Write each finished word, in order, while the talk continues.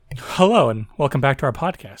Hello and welcome back to our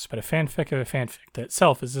podcast, but a fanfic of a fanfic that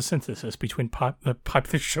itself is a synthesis between the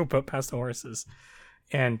popular show about past horses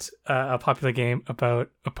and a popular game about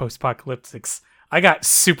a post-apocalyptics. I got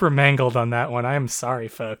super mangled on that one. I am sorry,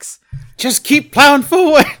 folks. Just keep plowing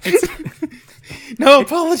forward. No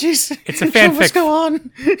apologies. It's a fanfic. Let's go on.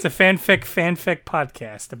 It's a fanfic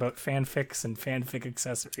podcast about fanfics and fanfic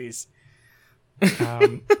accessories.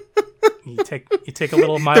 You take a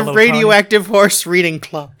little My The Little Radioactive Horse Reading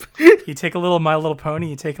Club. You take a little My Little Pony,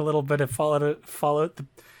 you take a little bit of Fallout,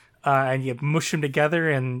 and you mush them together,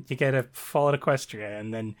 and you get a Fallout Equestria,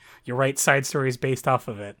 and then you write side stories based off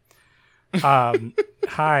of it.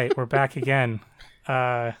 Hi, we're back again.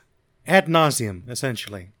 Ad nauseum,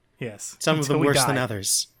 essentially. Yes. Some of them worse than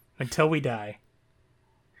others. Until we die.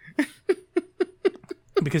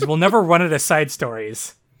 Because we'll never run out of side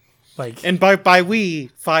stories. And by we,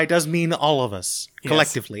 Phi does mean all of us, yes.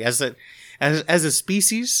 Collectively, as a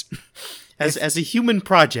species, as a human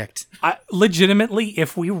project. Legitimately,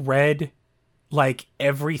 if we read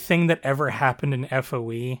everything that ever happened in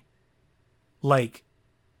FOE,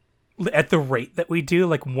 at the rate that we do,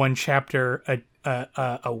 one chapter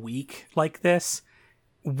a week like this,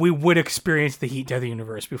 we would experience the heat death of the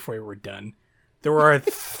universe before we were done. There are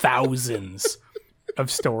thousands of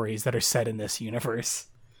stories that are set in this universe.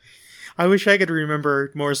 I wish I could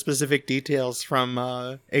remember more specific details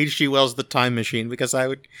from H.G. Wells' The Time Machine, because I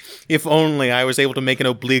would, if only I was able to make an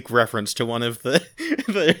oblique reference to one of the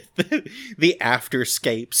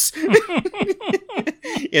afterscapes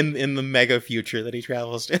in the mega future that he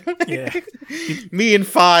travels to. Yeah. Me and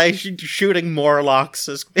Phi shooting Morlocks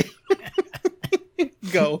as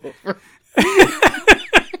go over.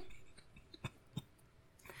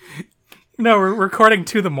 No, we're recording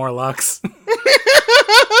to the Morlocks.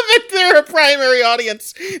 They're a primary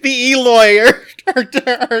audience. The Eloy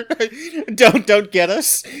don't get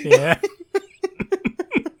us. Yeah.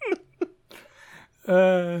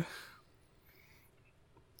 The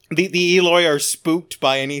Eloy are spooked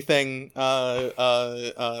by anything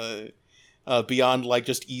beyond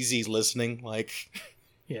just easy listening.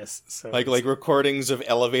 Yes. So like recordings of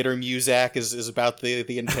elevator music is about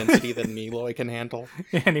the intensity that an Eloy can handle.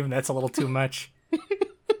 And even that's a little too much.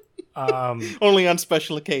 Only on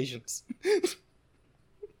special occasions.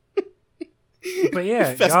 But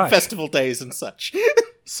yeah, festival days and such.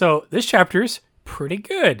 So this chapter's pretty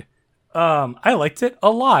good. I liked it a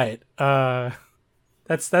lot.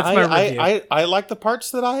 That's my review. I like the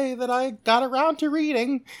parts that I got around to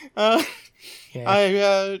reading.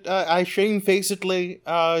 Yeah. I shamefacedly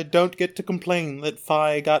don't get to complain that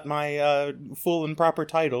Phi got my full and proper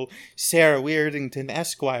title, Sarah Weirdington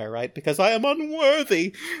Esquire, right? Because I am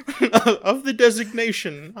unworthy of the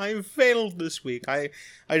designation. I failed this week. I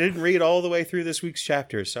didn't read all the way through this week's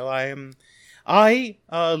chapter, so I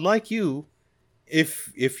like you,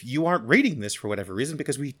 if you aren't reading this for whatever reason,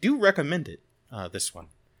 because we do recommend it, this one.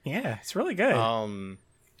 Yeah, it's really good.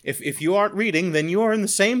 If you aren't reading, then you are in the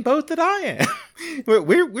same boat that I am.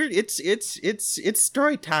 It's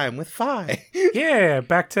story time with Phi. Yeah,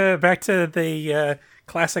 back to the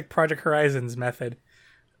classic Project Horizons method.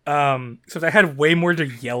 So I had way more to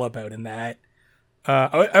yell about in that.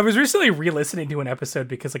 I was recently re-listening to an episode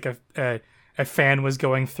because a fan was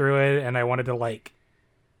going through it, and I wanted to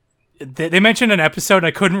they mentioned an episode and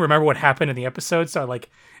I couldn't remember what happened in the episode, so I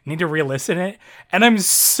need to re-listen it, and I'm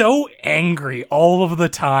so angry all of the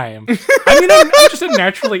time. I mean, I'm just a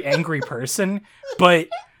naturally angry person, but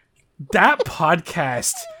that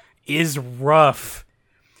podcast is rough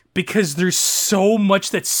because there's so much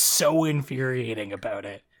that's so infuriating about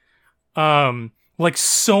it.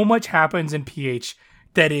 So much happens in PH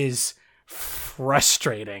that is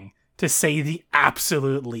frustrating, to say the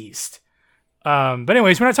absolute least. But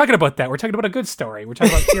anyways, we're not talking about that. We're talking about a good story. We're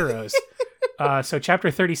talking about heroes. So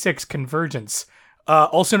chapter 36, Convergence,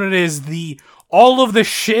 also known as all of the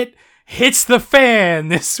shit hits the fan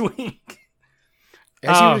this week.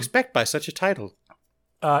 As you would expect by such a title.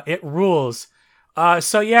 It rules.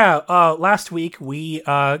 Last week we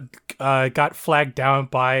got flagged down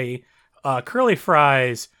by Curly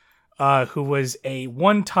Fries, who was a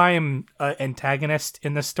one-time antagonist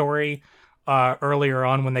in the story. Earlier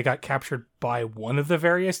on when they got captured by one of the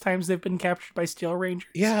various times they've been captured by Steel Rangers.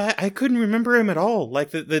 Yeah, I couldn't remember him at all.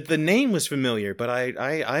 The name was familiar, but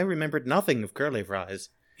I remembered nothing of Curly Fries.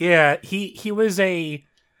 Yeah, he was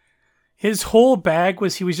his whole bag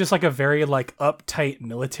was he was just a very uptight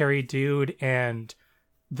military dude, and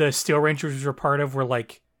the Steel Rangers were part of were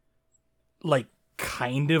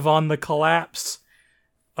kind of on the collapse.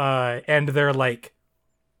 And they're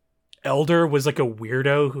Elder was a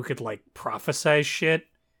weirdo who could prophesize shit.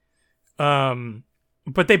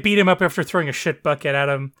 but they beat him up after throwing a shit bucket at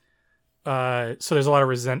him. So there's a lot of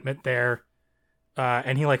resentment there.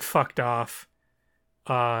 And he like fucked off.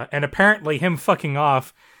 And apparently him fucking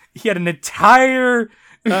off, he had an entire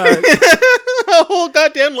a whole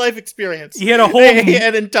goddamn life experience. He had a whole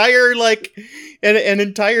an entire like an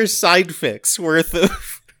entire side fix worth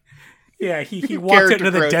of. Yeah, he walked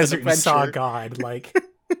into the desert and saw God. Like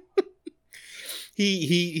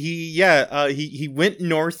he went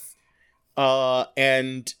north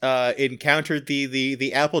and encountered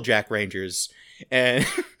the Applejack Rangers and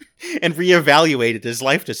and reevaluated his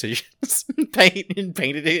life decisions.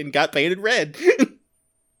 painted it and got painted red.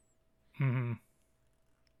 Mm-hmm.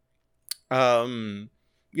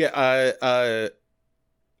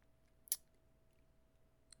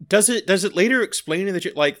 Does it later explain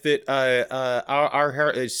that like that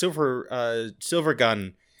our Silver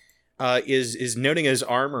Gun is noting his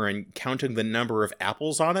armor and counting the number of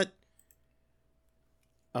apples on it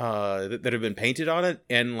that have been painted on it,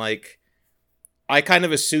 and like I kind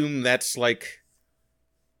of assume that's like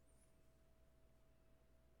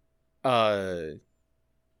I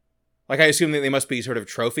assume that they must be sort of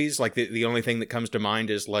trophies. Like the only thing that comes to mind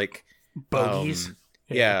is like bogeys.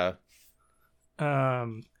 Yeah.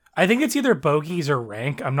 I think it's either bogeys or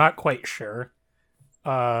rank. I'm not quite sure.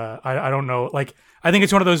 I don't know. Like I think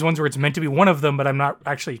it's one of those ones where it's meant to be one of them, but I'm not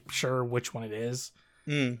actually sure which one it is.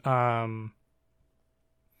 Mm.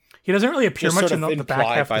 He doesn't really appear Just much sort in of the back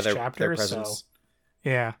half of their the chapter, so presence.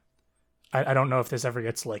 yeah. I don't know if this ever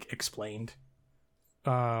gets like explained.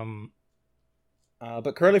 But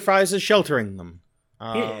Curly Fries is sheltering them.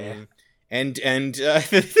 Yeah. And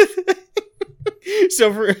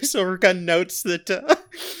Silver Gun notes that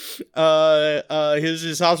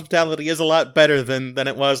his hospitality is a lot better than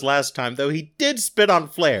it was last time, though he did spit on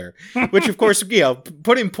Flair, which of course,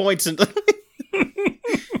 putting points into.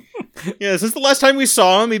 Yeah, since the last time we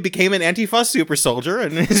saw him, he became an Antifa super soldier,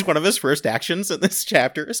 and one of his first actions in this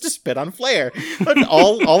chapter is to spit on Flair. An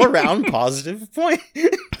all around positive point.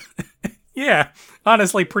 Yeah,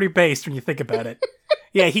 honestly, pretty based when you think about it.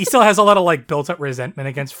 Yeah, he still has a lot of like built up resentment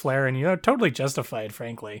against Flair, and totally justified,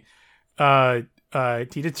 frankly.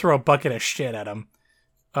 He did throw a bucket of shit at him.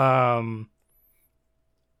 But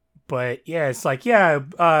yeah, it's like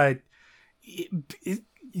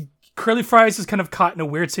Curly Fries is kind of caught in a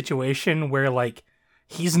weird situation where like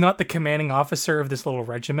he's not the commanding officer of this little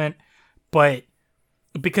regiment, but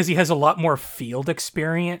because he has a lot more field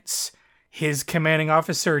experience, his commanding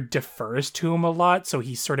officer defers to him a lot, so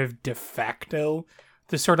he's sort of de facto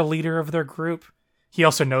the sort of leader of their group. He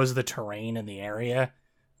also knows the terrain in the area.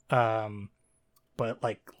 But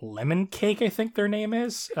like Lemon Cake, I think their name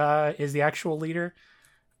is the actual leader.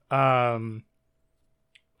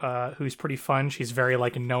 Who's pretty fun. She's very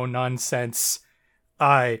like no nonsense.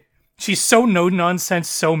 She's so no nonsense,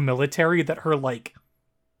 so military that her like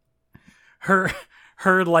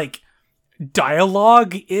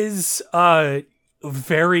dialogue is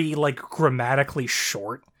very like grammatically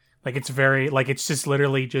short. Like it's very like it's just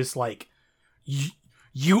literally just like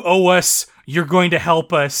you owe us, you're going to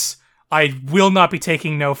help us, I will not be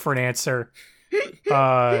taking no for an answer. We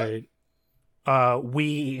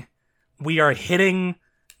are hitting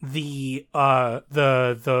the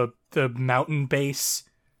mountain base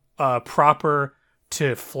proper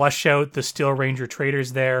to flush out the Steel Ranger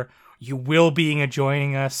traders there. You will be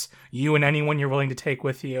joining us, you and anyone you're willing to take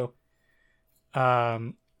with you.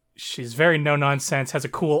 She's very no nonsense, has a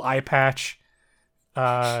cool eye patch.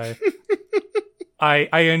 I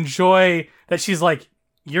enjoy that she's like,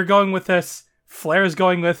 you're going with us, Flair's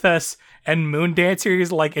going with us, and Moon Dancer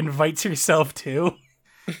is like invites herself too.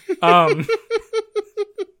 And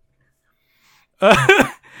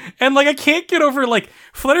like I can't get over like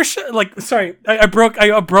Fluttershy. Like, sorry, I broke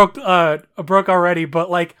already,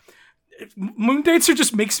 but like Moon Dancer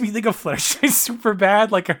just makes me think of Fluttershy super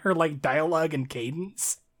bad, like her like dialogue and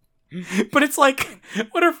cadence. But it's like,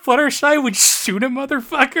 what if Fluttershy would shoot a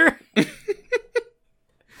motherfucker?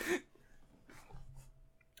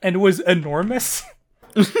 And was enormous.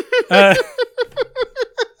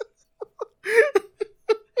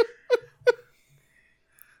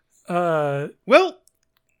 Well,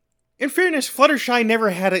 in fairness, Fluttershy never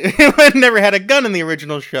had a gun in the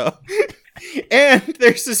original show. And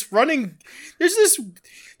there's this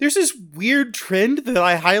weird trend that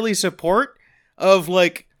I highly support of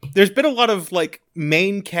like there's been a lot of like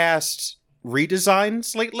main cast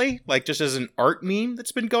redesigns lately, like just as an art meme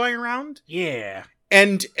that's been going around. Yeah.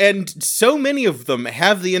 And so many of them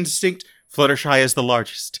have the instinct Fluttershy is the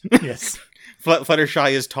largest. Yes.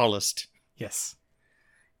 Fluttershy is tallest. Yes.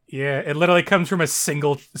 Yeah, it literally comes from a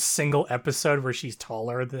single episode where she's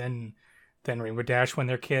taller than than Rainbow Dash when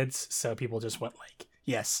they're kids, so people just went like,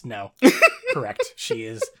 yes, no, correct. She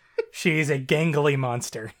is a gangly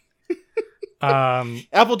monster.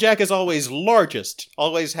 Applejack is always largest,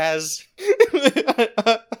 always has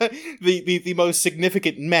the most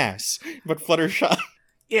significant mass, but Fluttershy.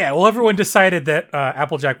 Yeah, well, everyone decided that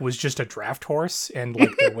Applejack was just a draft horse, and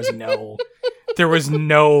like there was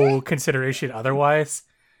no consideration otherwise.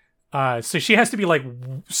 So she has to be like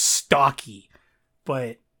stocky,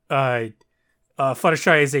 but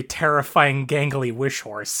Fluttershy is a terrifying, gangly wish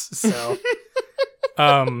horse. So,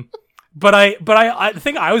 but I the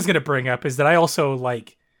thing I was gonna bring up is that I also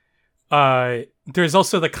like. There's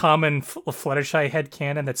also the common Fluttershy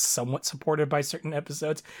headcanon that's somewhat supported by certain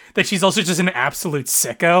episodes that she's also just an absolute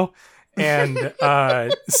sicko. And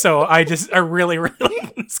so I really, really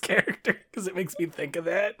like this character because it makes me think of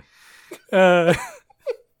that.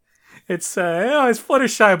 It's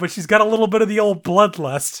Fluttershy, but she's got a little bit of the old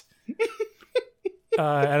bloodlust.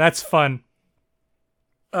 And that's fun.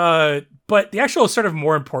 But the actual sort of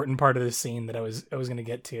more important part of the scene that I was going to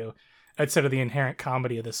get to, outside of the inherent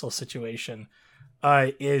comedy of this whole situation,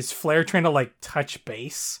 is Flare trying to like touch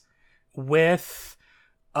base with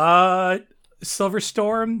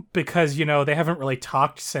Silverstorm because, you know, they haven't really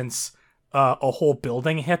talked since a whole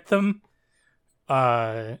building hit them.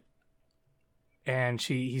 And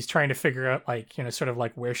he's trying to figure out, like, you know, sort of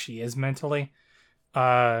like where she is mentally.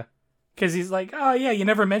 Because he's like, oh yeah, you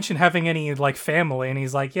never mentioned having any like family, and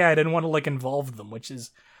he's like, yeah, I didn't want to like involve them, which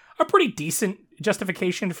is a pretty decent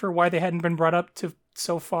justification for why they hadn't been brought up to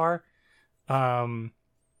so far. And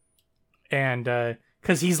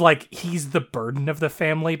because he's the burden of the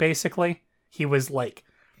family, basically. He was like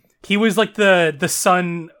the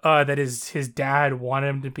son that his dad wanted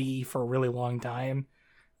him to be for a really long time.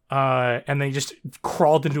 And then he just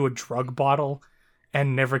crawled into a drug bottle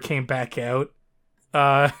and never came back out.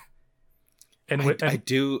 I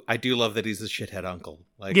do love that he's a shithead uncle.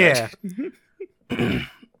 Like, yeah.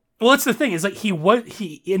 Well, that's the thing, is like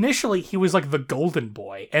he initially was like the golden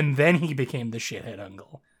boy, and then he became the shithead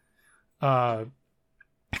uncle.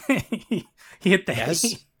 He hit the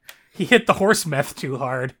he hit the horse meth too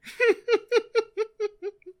hard.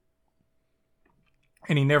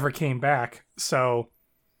 And he never came back. So,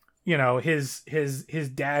 you know, his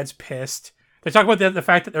dad's pissed. They talk about the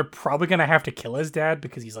fact that they're probably going to have to kill his dad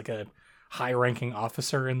because he's like a high-ranking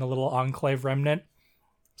officer in the little Enclave remnant.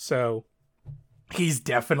 So he's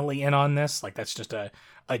definitely in on this. Like, that's just a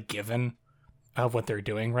given of what they're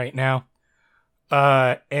doing right now.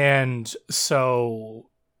 And so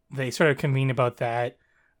they sort of convene about that.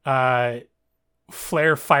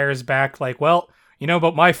 Flare fires back like, well, you know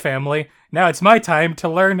about my family. Now it's my time to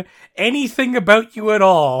learn anything about you at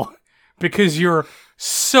all because you're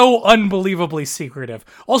so unbelievably secretive.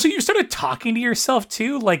 Also, you started talking to yourself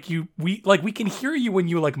too. Like we can hear you when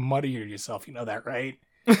you like mutter to yourself. You know that, right?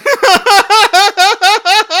 Has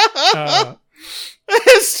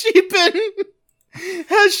she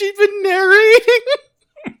been narrating?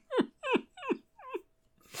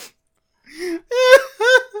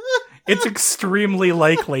 It's extremely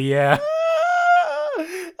likely, yeah.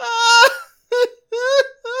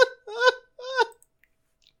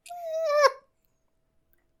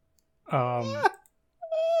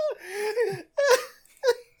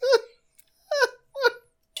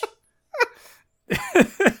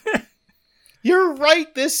 You're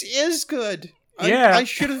right, this is good. Yeah. I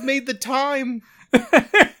should have made the time.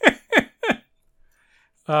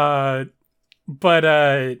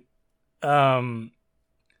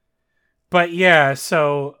 But yeah,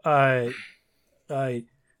 so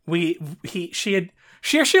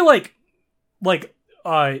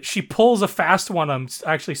she pulls a fast one on him,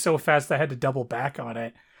 actually so fast that I had to double back on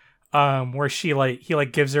it. Where he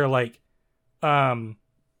gives her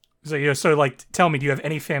so, you know, so like, tell me, do you have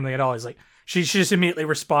any family at all? He's like, she just immediately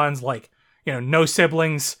responds like, you know, no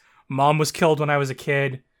siblings. Mom was killed when I was a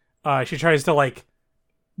kid. She tries to like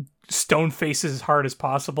stone face as hard as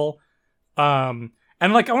possible. And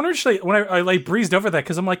like, I wonder when I like breezed over that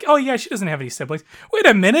because I'm like, oh yeah, she doesn't have any siblings. Wait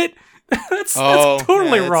a minute, that's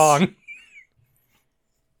totally wrong.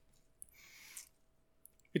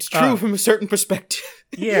 It's true from a certain perspective.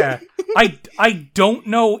 Yeah, I don't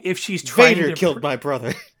know if she's trying Vader to killed my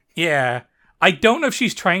brother. Yeah, I don't know if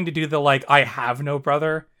she's trying to do the like I have no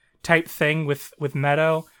brother type thing with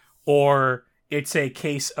Meadow, or it's a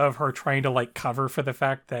case of her trying to like cover for the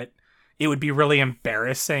fact that it would be really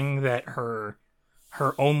embarrassing that her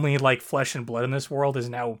only like flesh and blood in this world is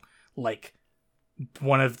now like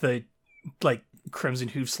one of the like Crimson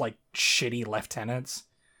Hoof's like shitty lieutenants.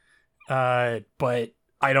 But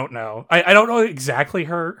I don't know. I don't know exactly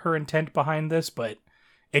her intent behind this, but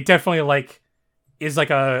it definitely like is like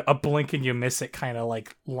a blink and you miss it kind of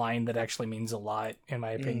like line that actually means a lot in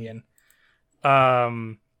my opinion.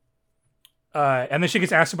 And then she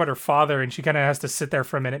gets asked about her father, and she kind of has to sit there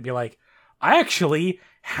for a minute and be like, I actually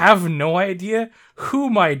have no idea who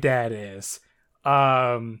my dad is.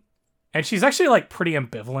 And she's actually like pretty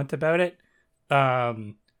ambivalent about it.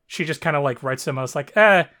 She just kind of like writes the most like,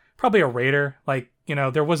 probably a raider. Like, you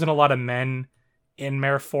know, there wasn't a lot of men in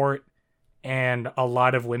Mare Fort, and a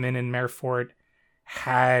lot of women in Mare Fort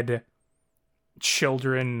had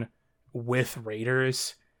children with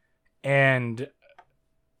raiders. And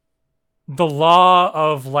the law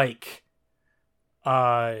of like,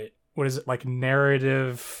 what is it, like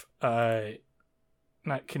narrative,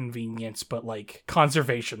 not convenience, but like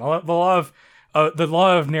conservation. The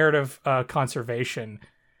law of narrative conservation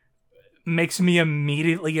makes me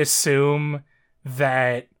immediately assume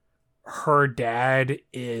that her dad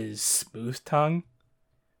is Smooth Tongue,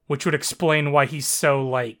 which would explain why he's so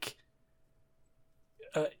like,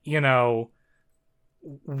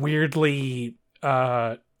 weirdly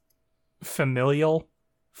familial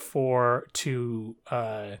to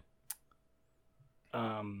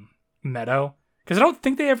Meadow, because I don't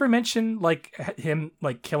think they ever mention like him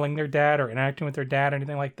like killing their dad or interacting with their dad or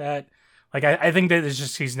anything like that. Like I think that it's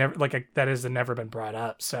just he's never like that has never been brought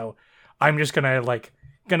up. So I'm just gonna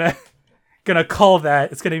call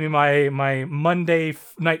that. It's gonna be my Monday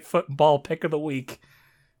night football pick of the week.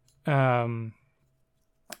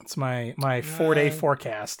 It's my 4-day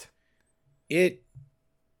forecast.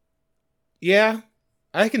 Yeah,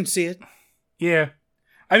 I can see it. Yeah.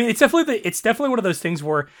 I mean, it's definitely one of those things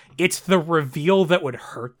where it's the reveal that would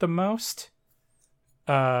hurt the most.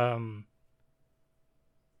 And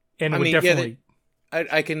I would definitely...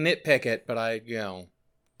 I can nitpick it, but I,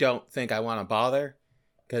 don't think I want to bother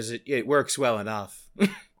because it works well enough.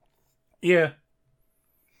 Yeah.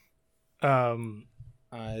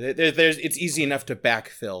 It's easy enough to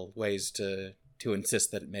backfill ways to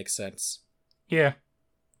insist that it makes sense. Yeah,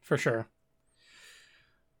 for sure.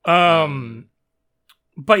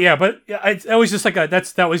 But it was just like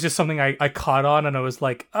that was just something I caught on, and I was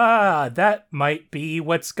like, that might be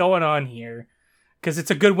what's going on here, because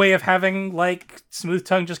it's a good way of having like Smooth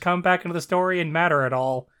Tongue just come back into the story and matter at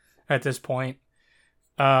all at this point.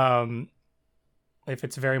 If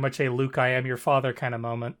it's very much a Luke, I am your father kind of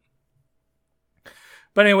moment.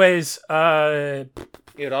 But anyways, it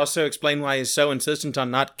would also explain why he's so insistent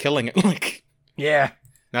on not killing it. Like, yeah,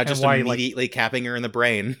 not just immediately capping her in the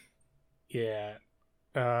brain. Yeah.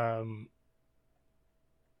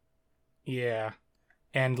 Yeah.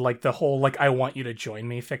 And like the whole like I want you to join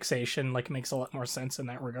me fixation like makes a lot more sense in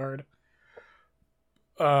that regard.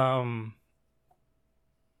 But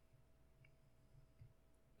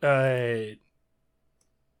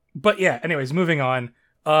yeah, anyways, moving on.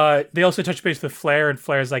 They also touch base with Flair, and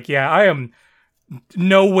Flair's like, yeah, I am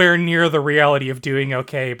nowhere near the reality of doing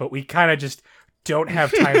okay, but we kind of just don't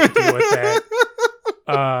have time to deal with that.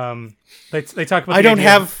 They talk about I don't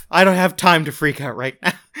have time to freak out right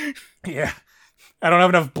now. Yeah. I don't have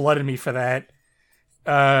enough blood in me for that.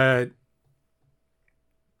 But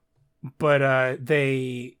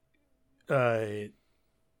they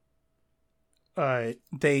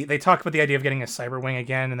talk about the idea of getting a cyber wing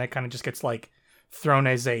again, and that kind of just gets like thrown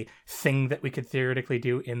as a thing that we could theoretically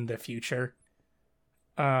do in the future.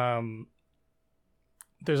 There's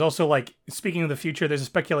also like, speaking of the future, there's a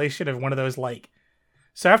speculation of one of those like,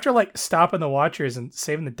 so after like stopping the Watchers and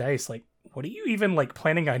saving the dice, like what are you even like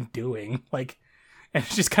planning on doing? Like, and it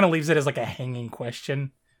just kind of leaves it as like a hanging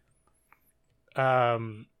question.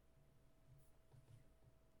 But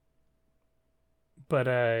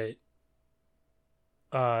I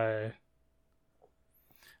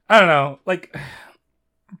don't know. Like,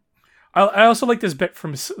 I also like this bit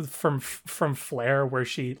from Flair where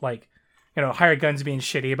she like, hired guns being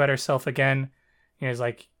shitty about herself again. It's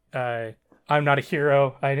like, I'm not a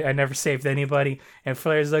hero. I never saved anybody. And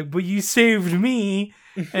Flair's like, but you saved me.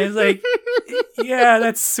 And it's like, yeah,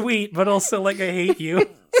 that's sweet, but also like I hate you.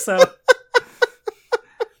 So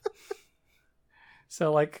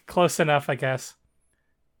like close enough, I guess.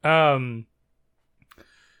 But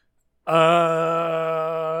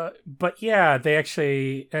yeah, they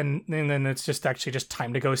actually, and then it's just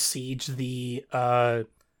time to go siege the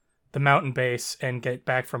mountain base and get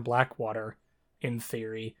back from Blackwater, in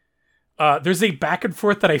theory. There's a back and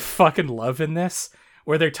forth that I fucking love in this,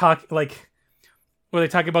 where they talk about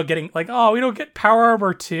getting like, oh, we don't get power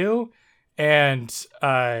armor too, and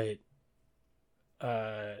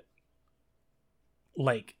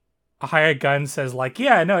like a hired gun says like,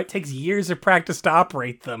 yeah, no, it takes years of practice to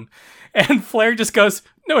operate them, and Flair just goes,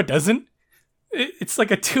 no, it doesn't. It's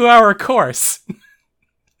like a 2-hour course.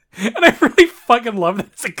 And I really fucking love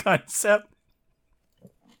that as a concept.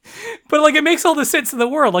 But, like, it makes all the sense in the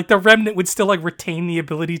world. Like, the Remnant would still, like, retain the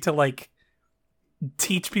ability to, like,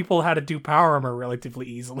 teach people how to do power armor relatively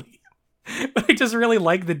easily. But I just really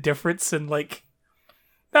like the difference in, like...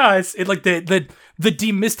 No, it's like the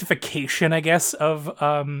demystification, I guess, of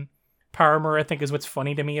power armor, I think, is what's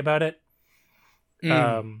funny to me about it.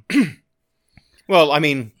 Well, I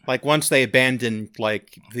mean, like, once they abandon,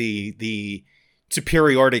 like, the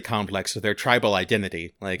superiority complex of their tribal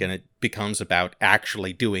identity, like, and it becomes about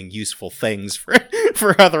actually doing useful things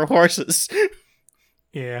for other horses.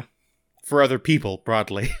 Yeah. For other people,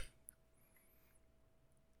 broadly.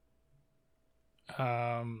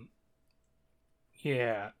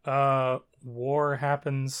 Yeah. War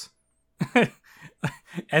happens.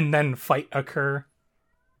 And then fight occur.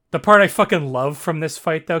 The part I fucking love from this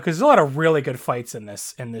fight, though, because there's a lot of really good fights in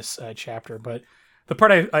this chapter, but the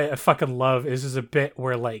part I fucking love is a bit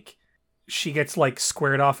where, like, she gets, like,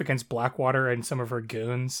 squared off against Blackwater and some of her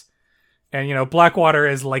goons. And, you know, Blackwater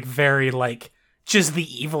is, like, very, like, just the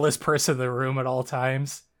evilest person in the room at all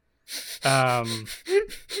times.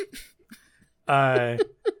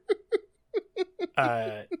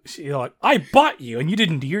 She's like, I bought you and you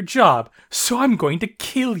didn't do your job, so I'm going to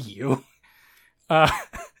kill you. And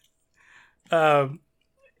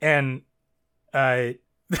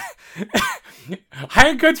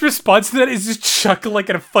Hiregood's response to that is just chuckle like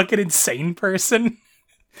a fucking insane person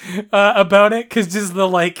about it, because just the,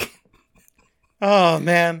 like... Oh,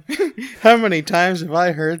 man. How many times have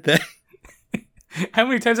I heard that? How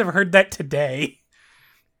many times have I heard that today?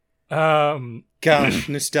 Gosh,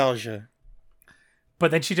 nostalgia. But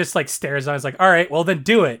then she just, like, stares on us like, all right, well, then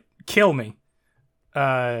do it. Kill me.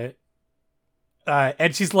 And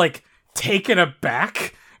she's, like, taken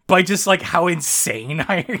aback by just, like, how insane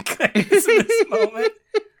Ironcut is in this moment.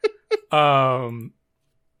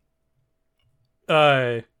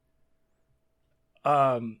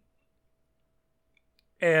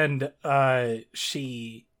 And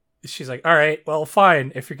she's like, all right, well,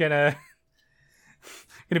 fine. If you're gonna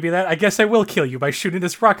be that, I guess I will kill you by shooting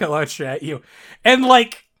this rocket launcher at you. And,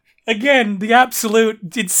 like, again, the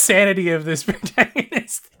absolute insanity of this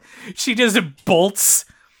protagonist. She just bolts,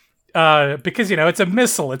 because, you know, it's a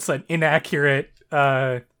missile. It's an inaccurate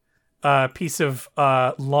piece of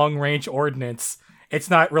long-range ordnance. It's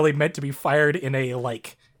not really meant to be fired in a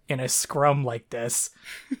scrum like this.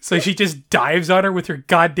 So she just dives on her with her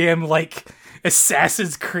goddamn, like,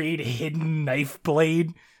 Assassin's Creed hidden knife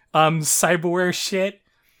blade cyberware shit.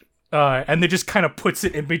 And then just kind of puts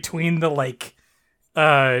it in between the, like,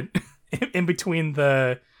 in between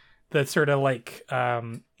the sort of, like,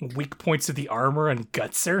 weak points of the armor and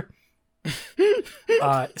guts her.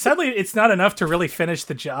 Sadly, it's not enough to really finish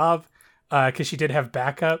the job, because she did have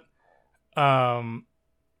backup.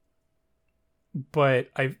 But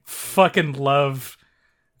I fucking love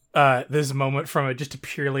this moment from just a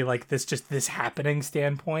purely, like, this happening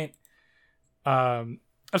standpoint.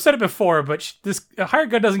 I've said it before, but this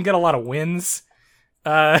Hiregood doesn't get a lot of wins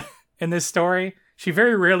in this story. She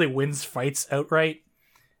very rarely wins fights outright.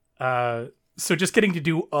 So just getting to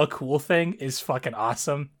do a cool thing is fucking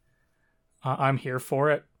awesome. I'm here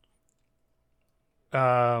for it.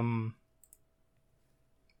 Gosh.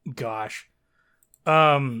 They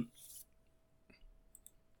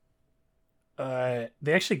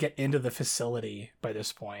actually get into the facility by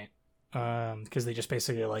this point. Because they just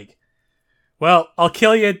basically, like, well, I'll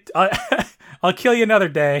kill you. I'll kill you another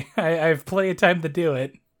day. I have plenty of time to do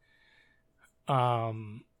it.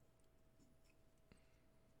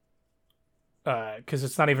 Because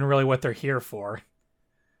it's not even really what they're here for.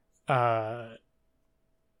 Because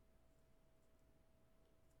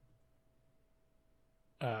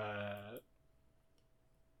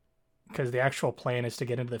the actual plan is to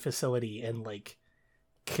get into the facility and, like,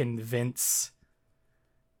 convince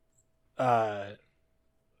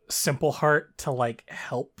Simpleheart to, like,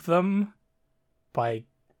 help them by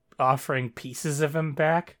offering pieces of him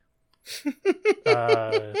back.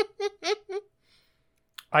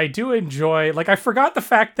 I do enjoy, like, I forgot the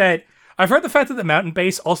fact that the mountain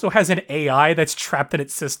base also has an AI that's trapped in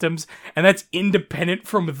its systems, and that's independent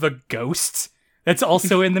from the ghost that's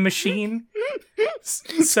also in the machine.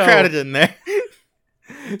 So crowded in there.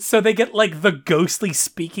 So they get, like, the ghostly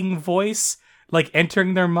speaking voice, like,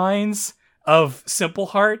 entering their minds of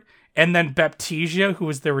Simpleheart, and then Baptisia, who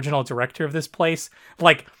was the original director of this place,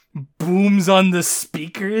 like, booms on the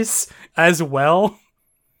speakers as well.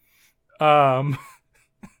 And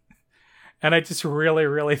I just really,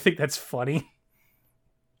 really think that's funny.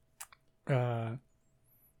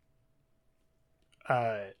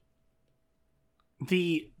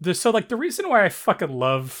 the reason why I fucking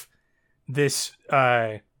love this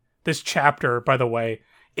this chapter, by the way,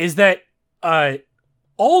 is that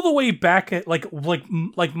all the way back at like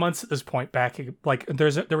months at this point back, like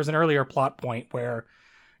there was an earlier plot point where,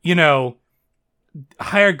 you know,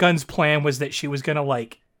 Hired Gun's plan was that she was gonna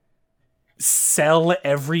like sell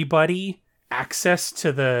everybody access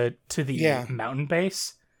to the mountain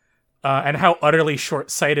base, and how utterly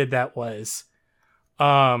short-sighted that was.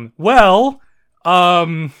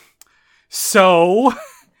 So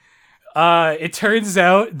it turns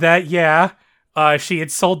out that she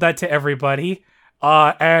had sold that to everybody,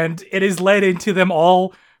 and it has led into them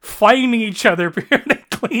all fighting each other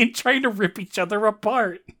periodically and trying to rip each other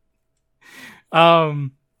apart. Because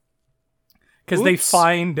they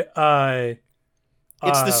find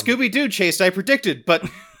it's the Scooby-Doo chase I predicted, but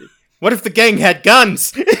what if the gang had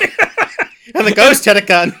guns? And the ghost had a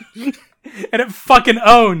gun. And it fucking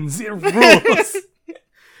owns. It rules.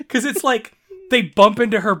 Because it's like they bump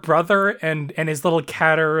into her brother and his little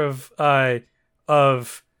catter of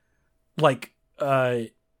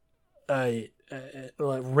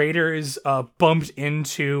raiders bumped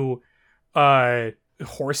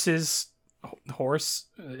horses.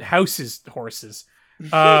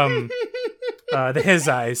 The his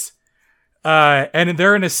eyes. And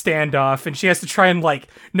they're in a standoff, and she has to try and like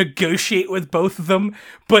negotiate with both of them.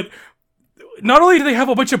 But not only do they have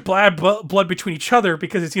a bunch of blood between each other,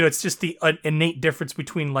 because it's, you know, it's just the innate difference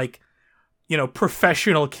between like, you know,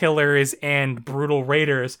 professional killers and brutal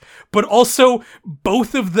raiders, but also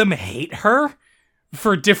both of them hate her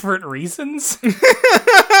for different reasons.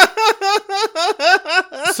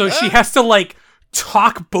 So she has to like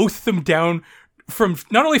talk both of them down from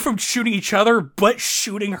not only from shooting each other, but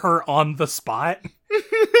shooting her on the spot.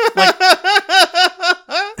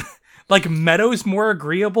 Like Meadow's more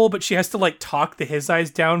agreeable, but she has to like talk the his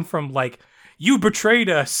eyes down from like, you betrayed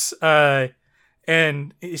us.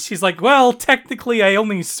 And she's like, well, technically I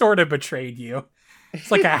only sort of betrayed you.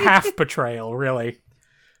 It's like a half betrayal, really.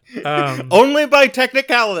 Only by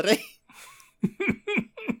technicality.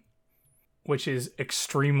 Which is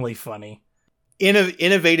extremely funny.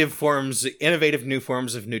 Innovative new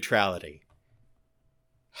forms of neutrality.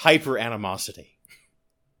 Hyper animosity.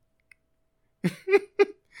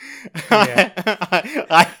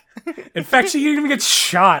 Yeah. In fact, she even gets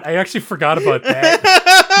shot. I actually forgot about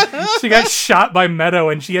that. She got shot by Meadow,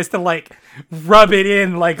 and she has to like rub it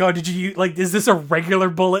in. Like, oh, did you like? Is this a regular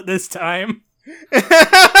bullet this time?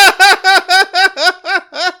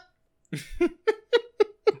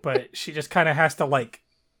 But she just kind of has to like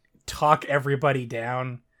talk everybody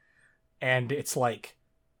down, and it's like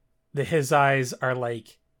his eyes are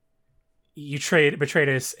like, you betrayed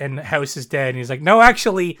us, and House is dead. And he's like, no,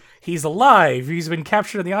 actually, he's alive. He's been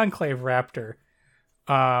captured in the Enclave Raptor.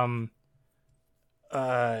 And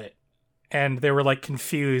they were like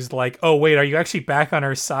confused, like, oh wait, are you actually back on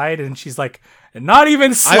our side? And she's like, not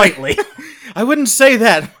even slightly. I wouldn't say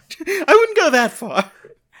that. I wouldn't go that far.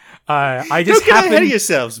 I just don't get ahead of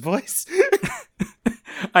yourselves, boys.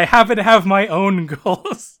 I happen to have my own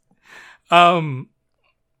goals. I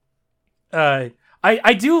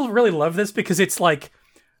do really love this because it's like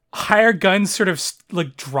Hired Gun sort of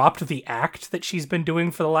like dropped the act that she's been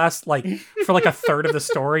doing for the last for a third of the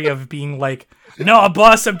story of being like, no,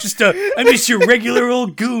 boss, I'm just your regular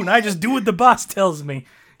old goon. I just do what the boss tells me.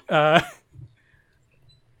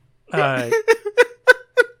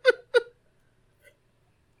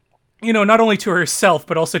 You know, not only to herself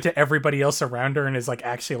but also to everybody else around her, and is like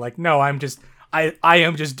actually like, no, I am just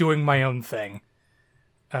doing my own thing.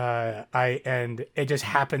 And it just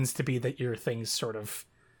happens to be that your things sort of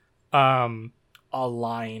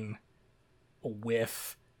align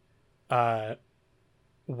with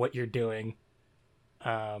what you're doing.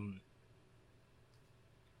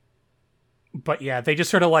 But yeah, they just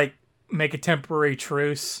sort of like make a temporary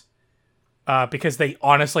truce because they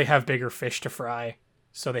honestly have bigger fish to fry.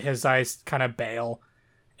 So his eyes kind of bail,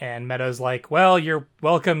 and Meadow's like, well, you're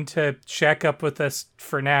welcome to shack up with us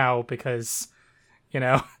for now because, you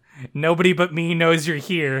know, nobody but me knows you're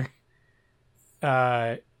here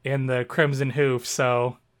in the Crimson Hoof,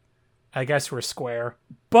 so I guess we're square.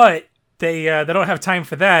 But they don't have time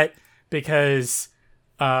for that because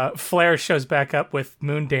Flare shows back up with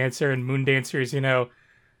Moondancer, and Moondancer's, you know,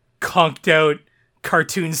 conked out,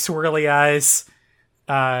 cartoon swirly eyes.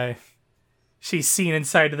 She's seen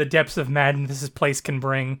inside of the depths of madness this place can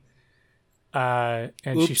bring. And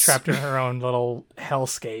Oops. She's trapped in her own little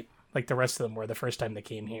hellscape, like the rest of them were the first time they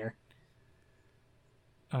came here.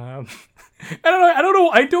 I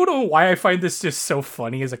don't know why I find this just so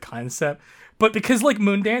funny as a concept, but because like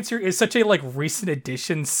Moondancer is such a like recent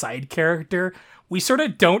addition side character we sort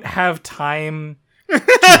of don't have time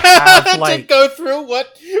have, like, to go through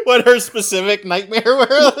what her specific nightmare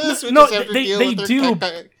was. No, they do.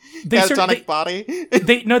 Catatonic body.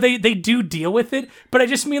 They do deal with it, but I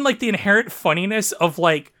just mean like the inherent funniness of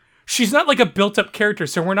like she's not like a built-up character,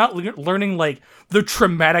 so we're not learning like the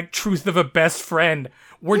traumatic truth of a best friend.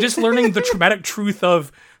 We're just learning the traumatic truth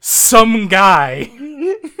of some guy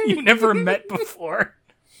you never met before.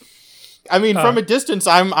 I mean, from a distance,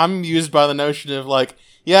 I'm amused by the notion of like,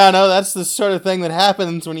 yeah, no, that's the sort of thing that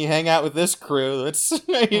happens when you hang out with this crew. It's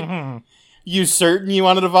you certain you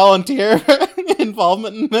wanted to volunteer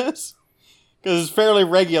involvement in this? Because it's fairly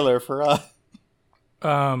regular for us.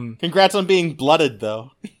 Congrats on being blooded,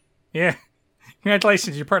 though. Yeah,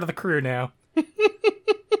 congratulations, you're part of the crew now.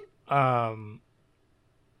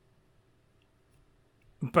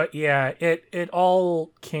 But yeah, it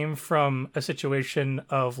all came from a situation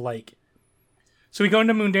of like. So we go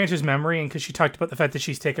into Moondancer's memory, and because she talked about the fact that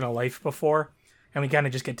she's taken a life before, and we kind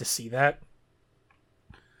of just get to see that.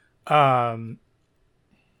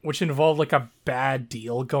 Which involved like a bad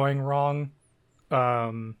deal going wrong.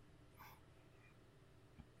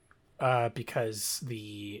 Because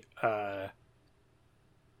the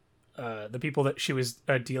people that she was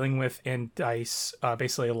dealing with in DICE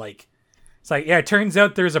basically like, it's like, yeah, it turns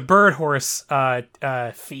out there's a bird horse fee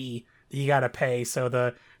that you gotta pay, so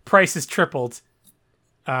the price is tripled.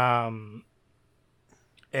 And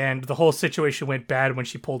the whole situation went bad when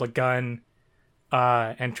she pulled a gun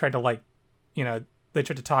and tried to like, they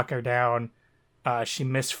tried to talk her down. She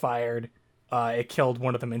misfired. It killed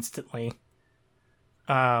one of them instantly.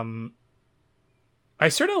 I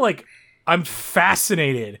sort of like, I'm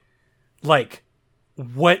fascinated, like,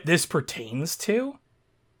 what this pertains to.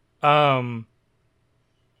 Like,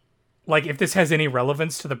 if this has any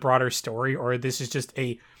relevance to the broader story, or this is just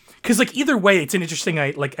because, like, either way, it's an interesting,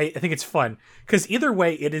 I think it's fun. Because either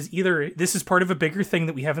way, it is either, this is part of a bigger thing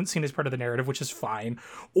that we haven't seen as part of the narrative, which is fine,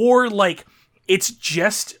 or, like, it's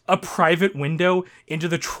just a private window into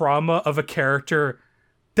the trauma of a character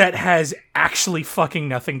that has actually fucking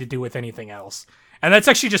nothing to do with anything else. And that's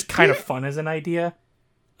actually just kind of fun as an idea.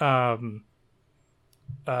 Like,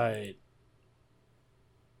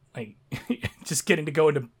 just getting to go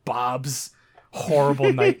into Bob's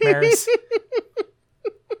horrible nightmares.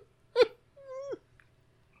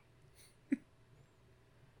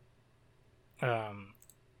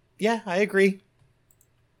 Yeah, I agree.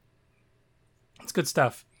 It's good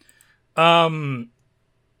stuff.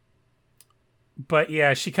 But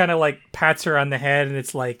yeah, she kind of like pats her on the head, and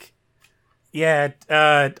it's like, yeah,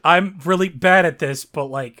 I'm really bad at this, but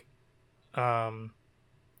like, you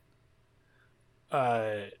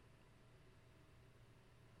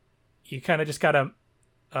kind of just gotta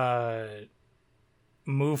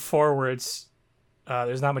move forwards.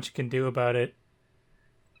 There's not much you can do about it.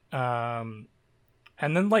 And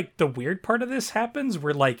then like the weird part of this happens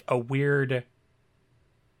where like a weird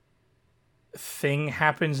thing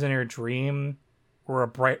happens in her dream where a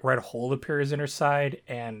bright red hole appears in her side,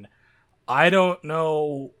 and I don't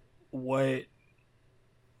know what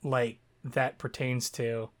like that pertains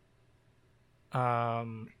to.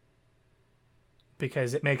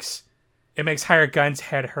 Because it makes Hired Gun's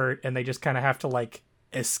head hurt, and they just kind of have to like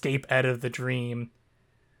escape out of the dream.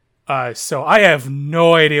 So I have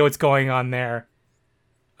no idea what's going on there.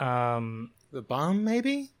 The bomb,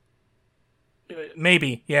 maybe?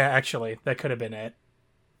 Maybe, yeah. Actually, that could have been it.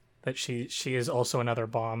 That she is also another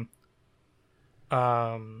bomb.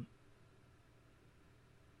 But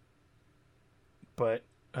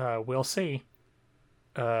we'll see.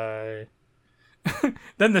 Then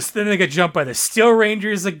they get jumped by the Steel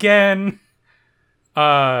Rangers again.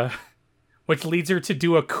 Which leads her to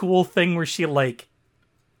do a cool thing where she like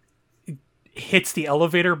hits the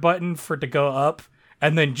elevator button for it to go up,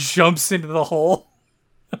 and then jumps into the hole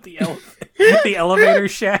of the elevator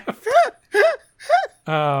shaft.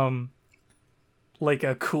 Like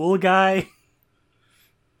a cool guy.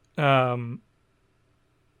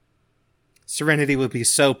 Serenity would be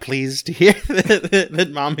so pleased to hear that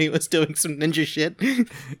Mommy was doing some ninja shit.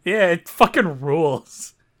 Yeah, it fucking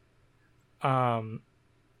rules.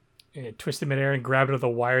 It twisted midair and grabbed the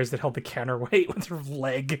wires that held the counterweight with her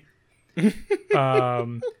leg.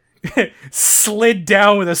 Slid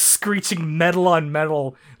down with a screeching metal on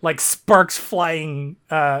metal, like sparks flying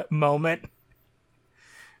moment.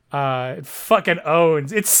 It fucking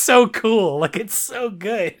owns. It's so cool. Like, it's so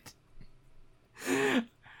good.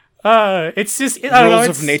 It's just, I don't know.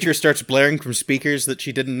 Rules of Nature starts blaring from speakers that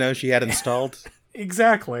she didn't know she had installed.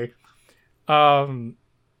 Exactly.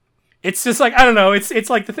 it's just like, I don't know. It's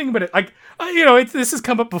like the thing about it, like, this has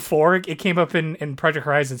come up before. It came up in Project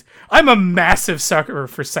Horizons. I'm a massive sucker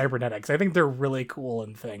for cybernetics. I think they're really cool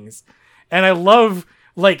and things, and I love,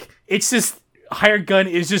 like, it's just Hired Gun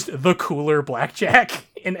is just the cooler Blackjack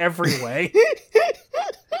in every way.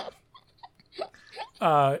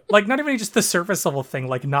 Like, not even just the surface level thing,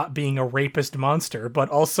 like not being a rapist monster, but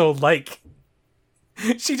also like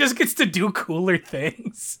she just gets to do cooler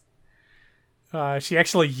things. She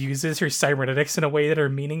actually uses her cybernetics in a way that are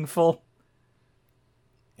meaningful.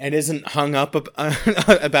 And isn't hung up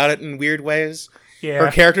about it in weird ways. Yeah.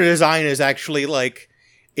 Her character design is actually, like,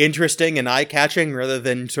 interesting and eye-catching rather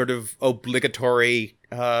than sort of obligatory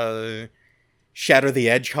Shadow the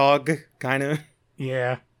Hedgehog, kind of.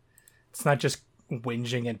 Yeah. It's not just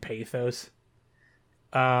whinging and pathos.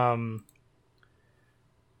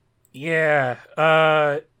 Yeah.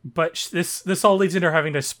 But this all leads into her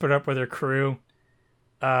having to split up with her crew.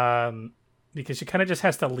 Because she kind of just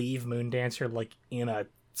has to leave Moondancer, like, in a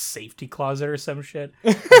safety closet or some shit. I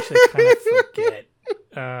actually kind of forget.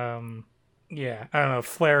 Yeah, I don't know.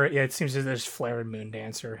 Flare, yeah, it seems as if Flare and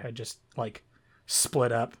Moondancer had just, like,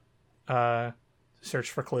 split up. Search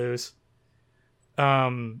for clues.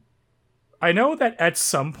 I know that at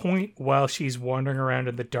some point, while she's wandering around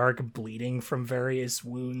in the dark, bleeding from various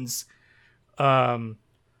wounds, after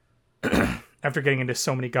getting into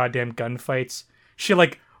so many goddamn gunfights, she,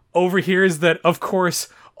 like, overhears that, of course,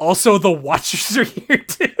 also the Watchers are here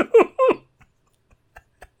too.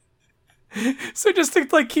 So just to,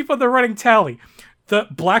 like, keep on the running tally, the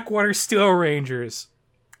Blackwater Steel Rangers,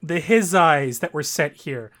 the His Eyes that were sent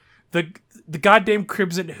here, the goddamn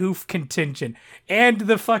Crimson Hoof contingent, and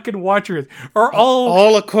the fucking Watchers are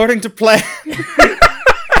all according to plan.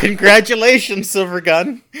 Congratulations,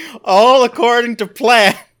 Silvergun. All according to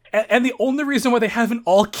plan. And the only reason why they haven't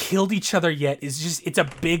all killed each other yet is just it's a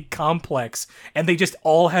big complex, and they just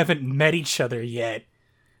all haven't met each other yet.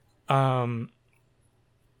 And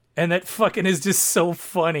that fucking is just so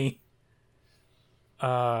funny.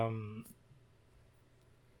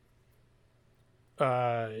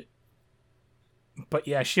 But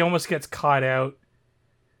yeah, she almost gets caught out.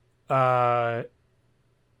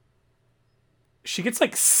 She gets,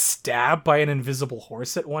 like, stabbed by an invisible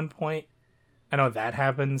horse at one point. I know that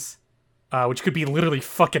happens. Which could be literally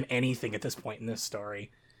fucking anything at this point in this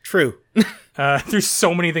story. True. There's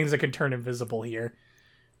so many things that can turn invisible here.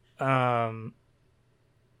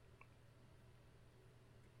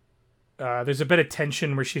 There's a bit of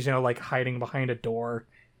tension where she's, like, hiding behind a door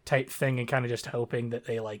type thing and kind of just hoping that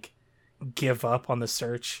they, like, give up on the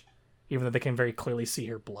search, even though they can very clearly see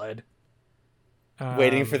her blood.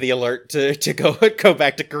 Waiting for the alert to go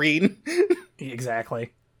back to green.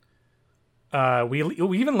 Exactly.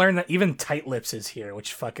 We even learned that even Tight Lips is here,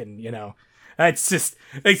 which fucking, I'm just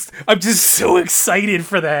so excited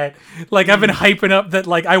for that. Like, I've been hyping up that,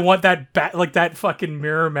 like, I want that that fucking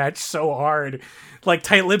mirror match so hard. Like,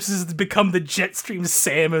 Tight Lips has become the Jetstream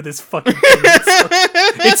Sam of this fucking thing.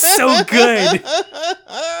 It's so good.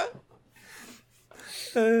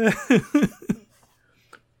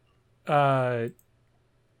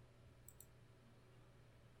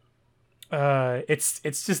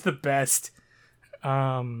 It's just the best.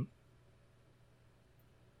 I'm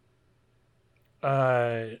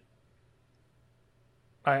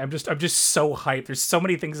just so hyped. There's so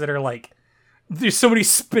many things that are, like, there's so many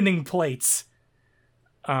spinning plates.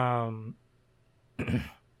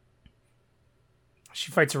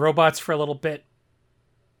 She fights robots for a little bit.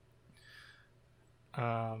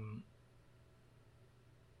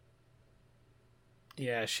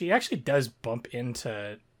 Yeah, she actually does bump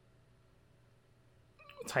into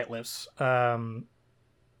Tight Lips.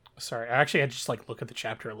 Sorry, I actually had to just, like, look at the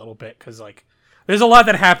chapter a little bit, because, like, there's a lot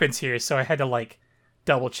that happens here, so I had to, like,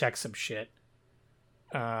 double check some shit.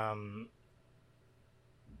 Tight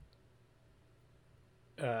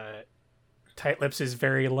Lips is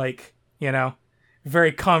very, like,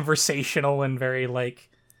 very conversational and very, like,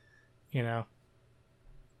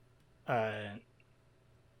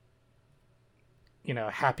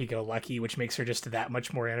 happy-go-lucky, which makes her just that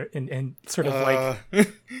much more and sort of like,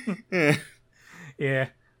 yeah,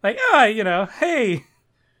 like, hey,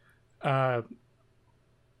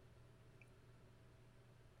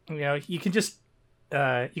 you can just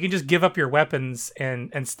give up your weapons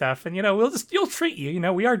and stuff, and you'll treat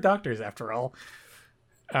you. We are doctors after all.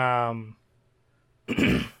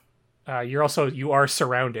 You are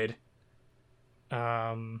surrounded.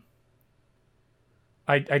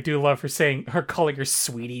 I do love her calling her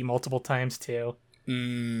sweetie multiple times too.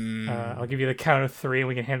 I'll give you the count of 3 and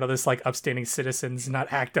we can handle this like upstanding citizens,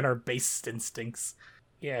 not act on our basest instincts.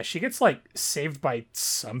 Yeah, she gets like saved by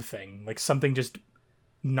something. Like something just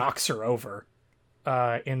knocks her over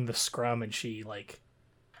in the scrum, and she like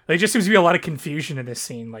there just seems to be a lot of confusion in this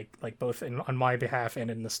scene, like both on my behalf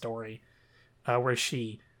and in the story, where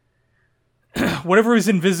she whatever is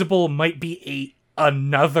invisible might be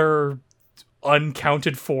another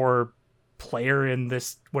uncounted for player in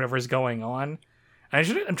this whatever is going on. And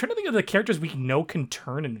I'm trying to think of the characters we know can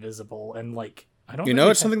turn invisible, and like I don't.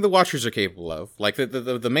 It's something the Watchers are capable of. Like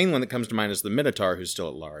the main one that comes to mind is the Minotaur, who's still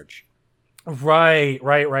at large. Right.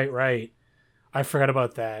 I forgot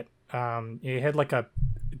about that. He had like a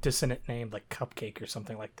dissonant name, like Cupcake or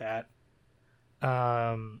something like that.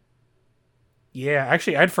 Yeah,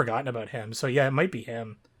 actually, I'd forgotten about him. So yeah, it might be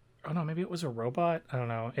him. Oh no, maybe it was a robot. I don't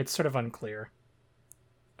know. It's sort of unclear.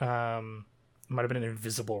 It might have been an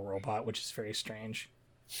invisible robot, which is very strange.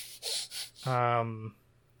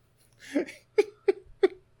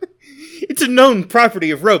 It's a known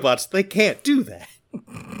property of robots. They can't do that.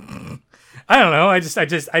 I don't know.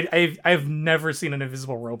 I've never seen an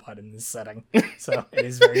invisible robot in this setting, so it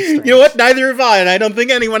is very strange. You know what? Neither have I, and I don't think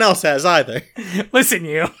anyone else has either. Listen,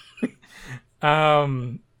 you.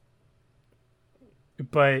 But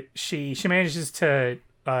she manages to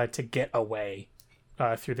get away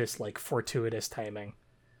through this like fortuitous timing.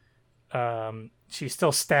 She's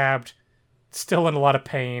still stabbed, still in a lot of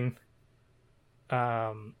pain.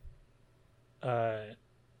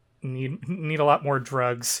 Need a lot more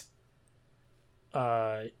drugs.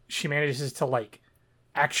 She manages to like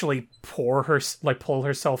actually pull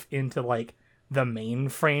herself into like the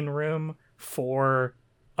mainframe room for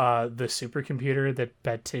the supercomputer that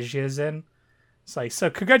Baptisia is in. It's like, so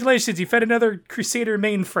congratulations, you found another Crusader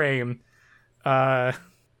mainframe. And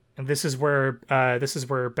this is where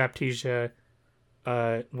Baptisia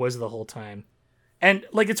was the whole time. And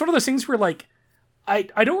like it's one of those things where like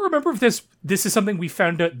I don't remember if this is something we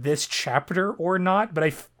found out this chapter or not, but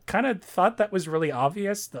I kind of thought that was really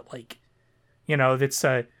obvious that like, you know, it's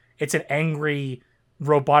an angry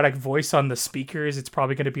robotic voice on the speakers. It's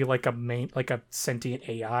probably going to be like a sentient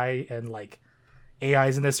AI, and like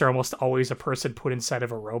AIs in this are almost always a person put inside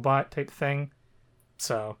of a robot type thing.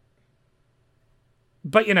 So,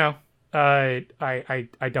 but you know, I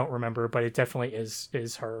don't remember, but it definitely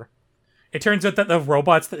is her. It turns out that the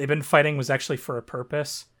robots that they've been fighting was actually for a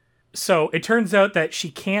purpose. So it turns out that she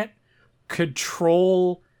can't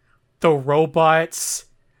control the robots.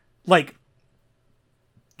 Like,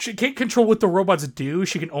 she can't control what the robots do.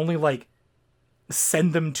 She can only, like,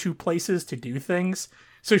 send them to places to do things.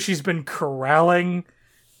 So she's been corralling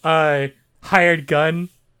Hired Gun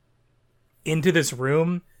into this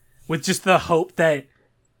room with just the hope that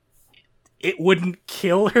it wouldn't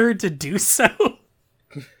kill her to do so.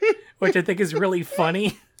 Which I think is really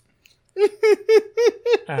funny.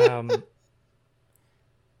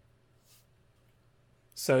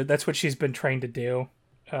 So that's what she's been trying to do.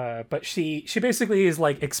 But she basically is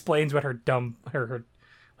like explains what her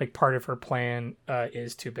like part of her plan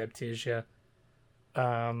is to Baptisia.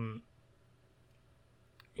 You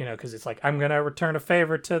know, because it's like, I'm gonna return a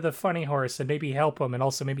favor to the funny horse and maybe help him, and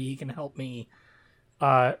also maybe he can help me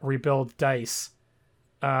rebuild Dice.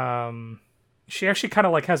 She actually kind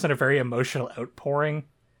of like has a very emotional outpouring,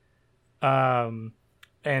 and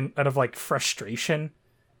out of like frustration,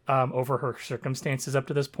 over her circumstances up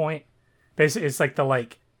to this point. Basically, it's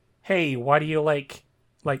like hey, why do you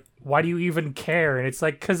why do you even care? And it's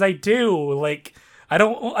like, 'cause I do. Like,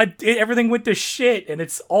 everything went to shit, and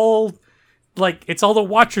it's all the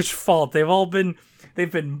Watchers' fault.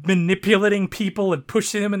 They've been manipulating people and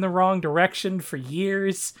pushing them in the wrong direction for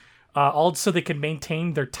years. All so they can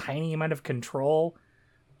maintain their tiny amount of control.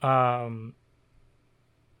 They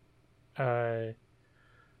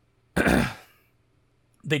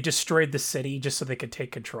destroyed the city just so they could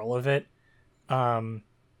take control of it. And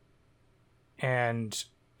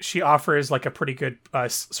she offers like a pretty good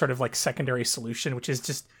sort of like secondary solution, which is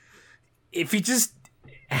just, if you just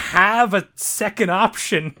have a second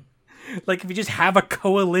option, like if you just have a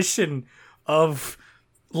coalition of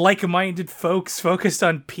like-minded folks focused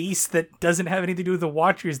on peace that doesn't have anything to do with the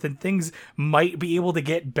Watchers, then things might be able to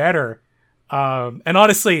get better. And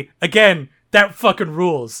honestly, again, that fucking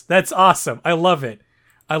rules. That's awesome. I love it.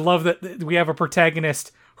 I love that we have a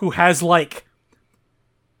protagonist who has like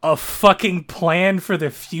a fucking plan for the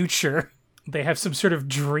future. They have some sort of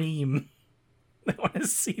dream they want to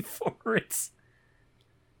see forward.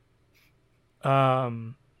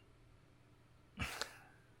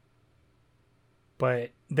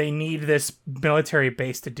 But they need this military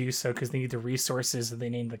base to do so because they need the resources and they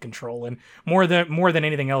need the control, and more than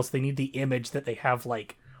anything else, they need the image that they have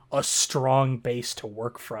like a strong base to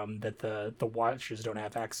work from that the Watchers don't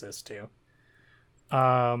have access to.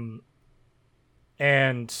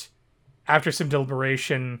 And after some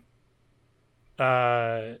deliberation,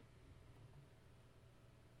 Baptisia's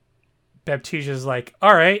like,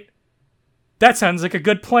 all right, that sounds like a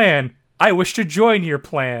good plan. I wish to join your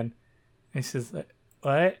plan. And he says,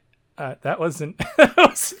 what? That wasn't that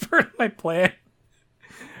wasn't part of my plan.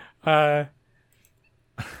 I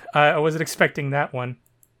wasn't expecting that one.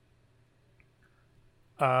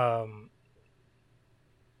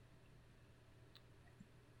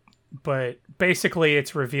 But basically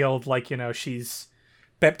it's revealed, like,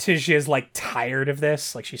 Baptisia is, like, tired of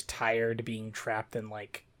this. Like, she's tired of being trapped in,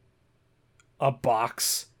 like, a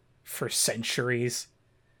box for centuries.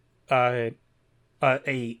 A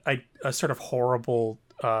sort of horrible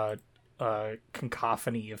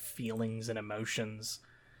cacophony of feelings and emotions,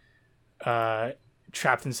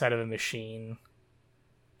 trapped inside of a machine,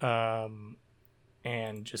 and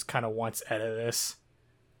just kind of wants out of this.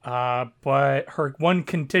 But her one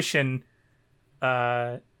condition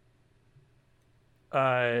for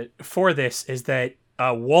this is that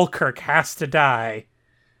Walkirk has to die.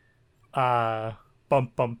 Bum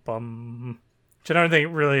bum bum. Which I don't think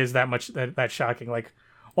really is that shocking. Like,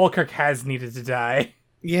 Walkirk has needed to die.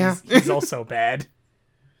 Yeah, he's also bad.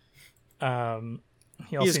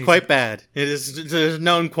 He's quite bad. It is a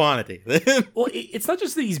known quantity. Well, it's not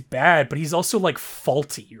just that he's bad, but he's also, like,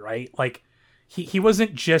 faulty, right? Like, he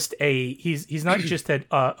wasn't just he's not just an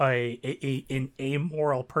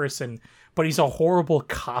amoral person, but he's a horrible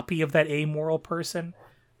copy of that amoral person,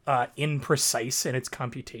 imprecise in its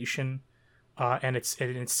computation, and its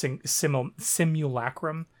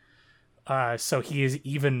simulacrum. So he is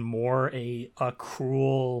even more a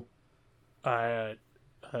cruel,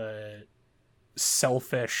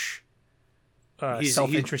 selfish,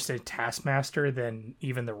 self-interested taskmaster than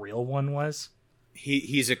even the real one was.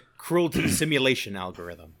 He's a cruelty simulation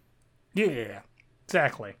algorithm. Yeah,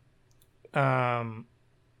 exactly.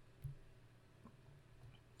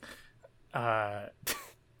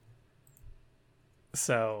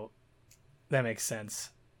 So that makes sense.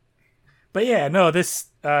 But yeah, no, this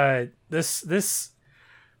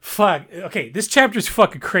fuck. Okay, this chapter's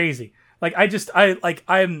fucking crazy. Like, I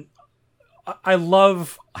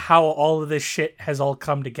love how all of this shit has all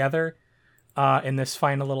come together in this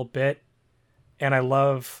final little bit. And I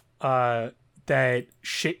love that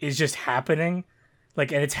shit is just happening.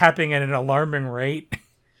 Like, and it's happening at an alarming rate.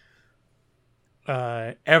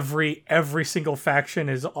 Every single faction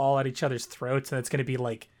is all at each other's throats, and it's going to be,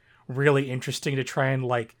 like, really interesting to try and,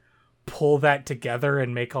 like, pull that together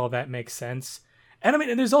and make all that make sense. And I mean,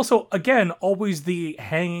 and there's also, again, always the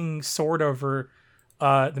hanging sword over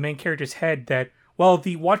the main character's head that, while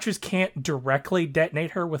the Watchers can't directly detonate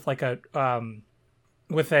her with, like, a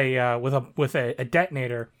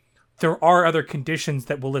detonator, there are other conditions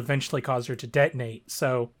that will eventually cause her to detonate.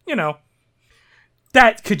 So,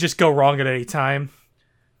 that could just go wrong at any time.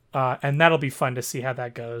 And that'll be fun to see how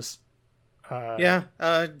that goes.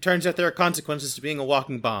 Turns out there are consequences to being a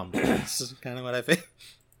walking bomb. That's kind of what I think.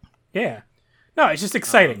 Yeah. No, it's just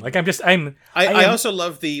exciting. I also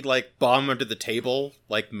love the, like, bomb under the table,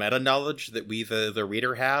 like, meta knowledge that we, the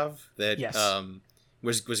reader, have that, yes.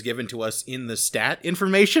 Was given to us in the stat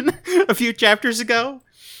information a few chapters ago.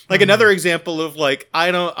 Like, another example of, like,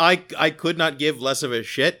 I could not give less of a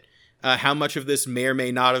shit how much of this may or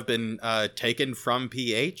may not have been taken from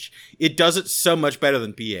PH. It does it so much better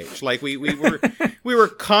than PH. Like, we were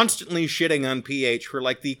constantly shitting on PH for,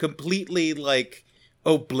 like, the completely, like,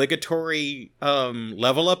 obligatory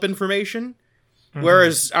level up information.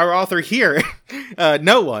 Whereas our author here,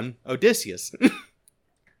 no one, Odysseus.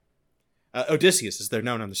 Odysseus, as they're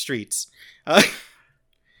known on the streets,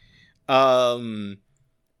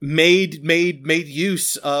 made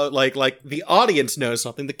use of, like the audience knows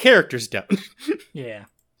something, the characters don't. Yeah,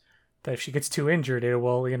 that if she gets too injured, it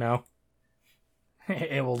will, it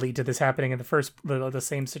will lead to this happening in the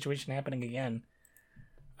same situation happening again,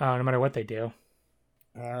 no matter what they do.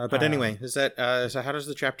 But anyway, is that so? How does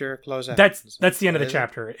the chapter close out? That's the end of the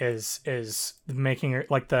chapter. Is making her,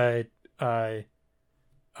 like, the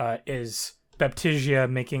is Baptisia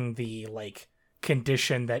making the, like,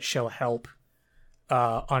 condition that she'll help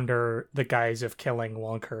under the guise of killing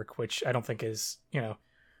Walkirk, which I don't think is,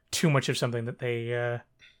 too much of something that they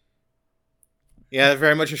yeah,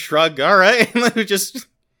 very much a shrug. All right. It's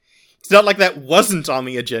not like that wasn't on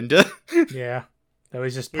the agenda. Yeah, that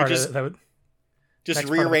was just part of that. Just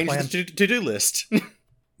rearrange the to-do list.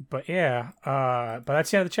 But yeah, but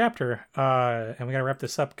that's the end of the chapter, and we gotta wrap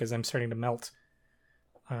this up because I'm starting to melt.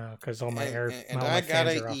 Because all my air, and all my I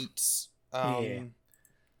fans gotta are off. eat. Yeah.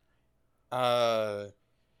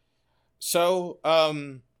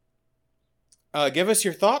 Give us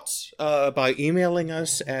your thoughts by emailing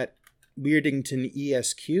us at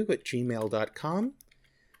weirdingtonesq@gmail.com.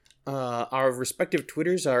 Our respective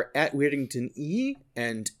Twitters are at weirdingtone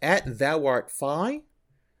and at thouartphi.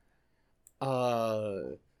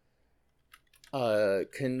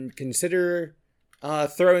 Consider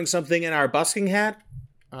throwing something in our busking hat.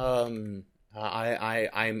 I'm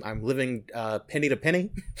living penny to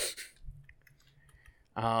penny.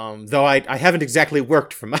 Though I haven't exactly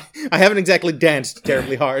worked for I haven't exactly danced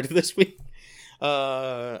terribly hard this week.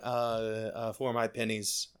 For my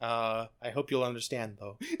pennies. I hope you'll understand,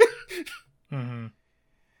 though. Mm-hmm.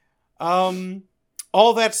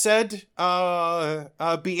 All that said,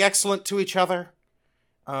 be excellent to each other.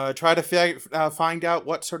 Try to find out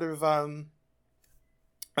what sort of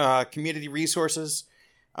community resources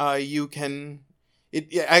you can.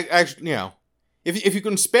 Actually, you know, if you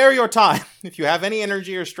can spare your time, if you have any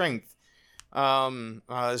energy or strength,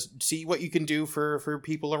 see what you can do for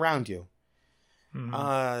people around you.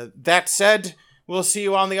 Mm-hmm. That said, we'll see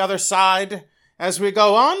you on the other side as we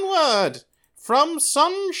go onward from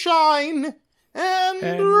sunshine and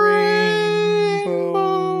rain.